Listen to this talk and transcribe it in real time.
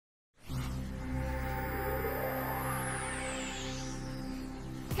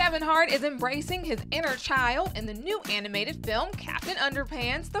Kevin Hart is embracing his inner child in the new animated film Captain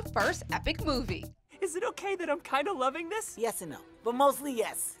Underpants, the first epic movie. Is it okay that I'm kind of loving this? Yes and no, but mostly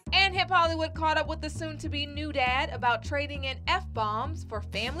yes. And HipHollywood caught up with the soon-to-be new dad about trading in F-bombs for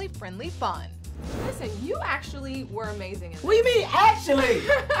family-friendly fun. Listen, you actually were amazing in this. What do you mean, actually?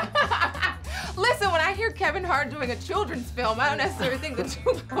 Listen, when I hear Kevin Hart doing a children's film, I don't necessarily think the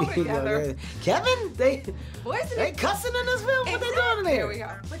two go together. Kevin? They Boys, cussing in this film? What they doing in there? There we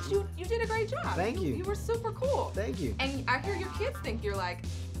go. But you did a great job. Thank you. You were super cool. Thank you. And I hear your kids think you're like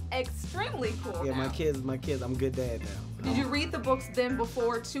extremely cool Yeah, now. my kids, I'm a good dad now. Did you read the books then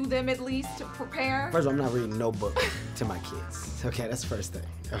before to them at least to prepare? First of all, I'm not reading no book to my kids. Okay, that's the first thing.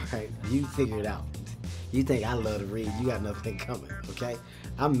 All right, you figure it out. You think I love to read, you got nothing coming, okay?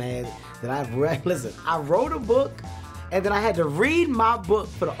 I'm mad that I've read, listen, I wrote a book and then I had to read my book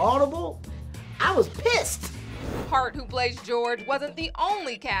for the Audible. I was pissed. Hart, who plays George, wasn't the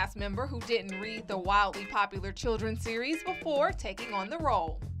only cast member who didn't read the wildly popular children's series before taking on the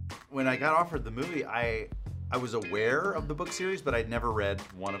role. When I got offered the movie, I was aware of the book series, but I'd never read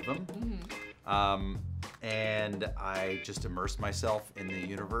one of them. And I just immersed myself in the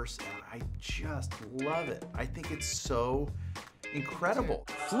universe, and I just love it. I think it's so incredible.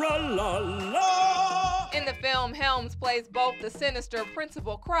 In the film, Helms plays both the sinister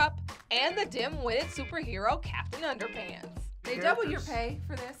Principal Krupp and the dim-witted superhero Captain Underpants. They double your pay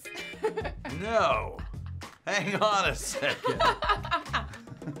for this. No. Hang on a second.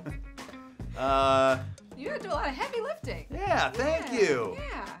 You had to do a lot of heavy lifting. Yeah, thank you.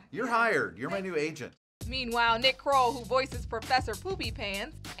 Yeah. You're hired. You're my new agent. Meanwhile, Nick Kroll, who voices Professor Poopy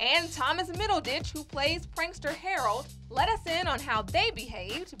Pants, and Thomas Middleditch, who plays prankster Harold, let us in on how they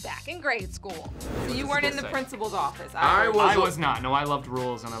behaved back in grade school. So you weren't in the principal's office. I was not. No, I loved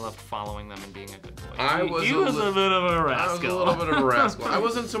rules and I loved following them and being a good boy. He was a bit of a rascal. I was a little bit of a rascal. I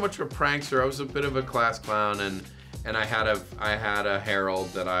wasn't so much a prankster. I was a bit of a class clown, and I had a Harold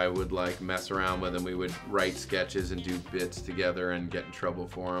that I would like mess around with, and we would write sketches and do bits together and get in trouble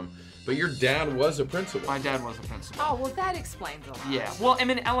for him. But your dad was a principal. My dad was a principal. Oh, well, that explains a lot. Yeah, well, I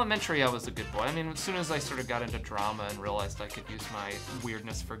mean, elementary, I was a good boy. I mean, as soon as I sort of got into drama and realized I could use my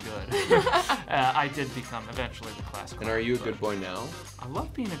weirdness for good, I did become eventually the class clown. And are you a good boy now? I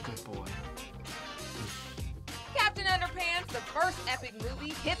love being a good boy. Captain Underpants, the first epic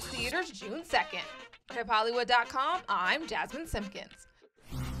movie, hits theaters June 2nd. HipHollywood.com, I'm Jasmine Simpkins.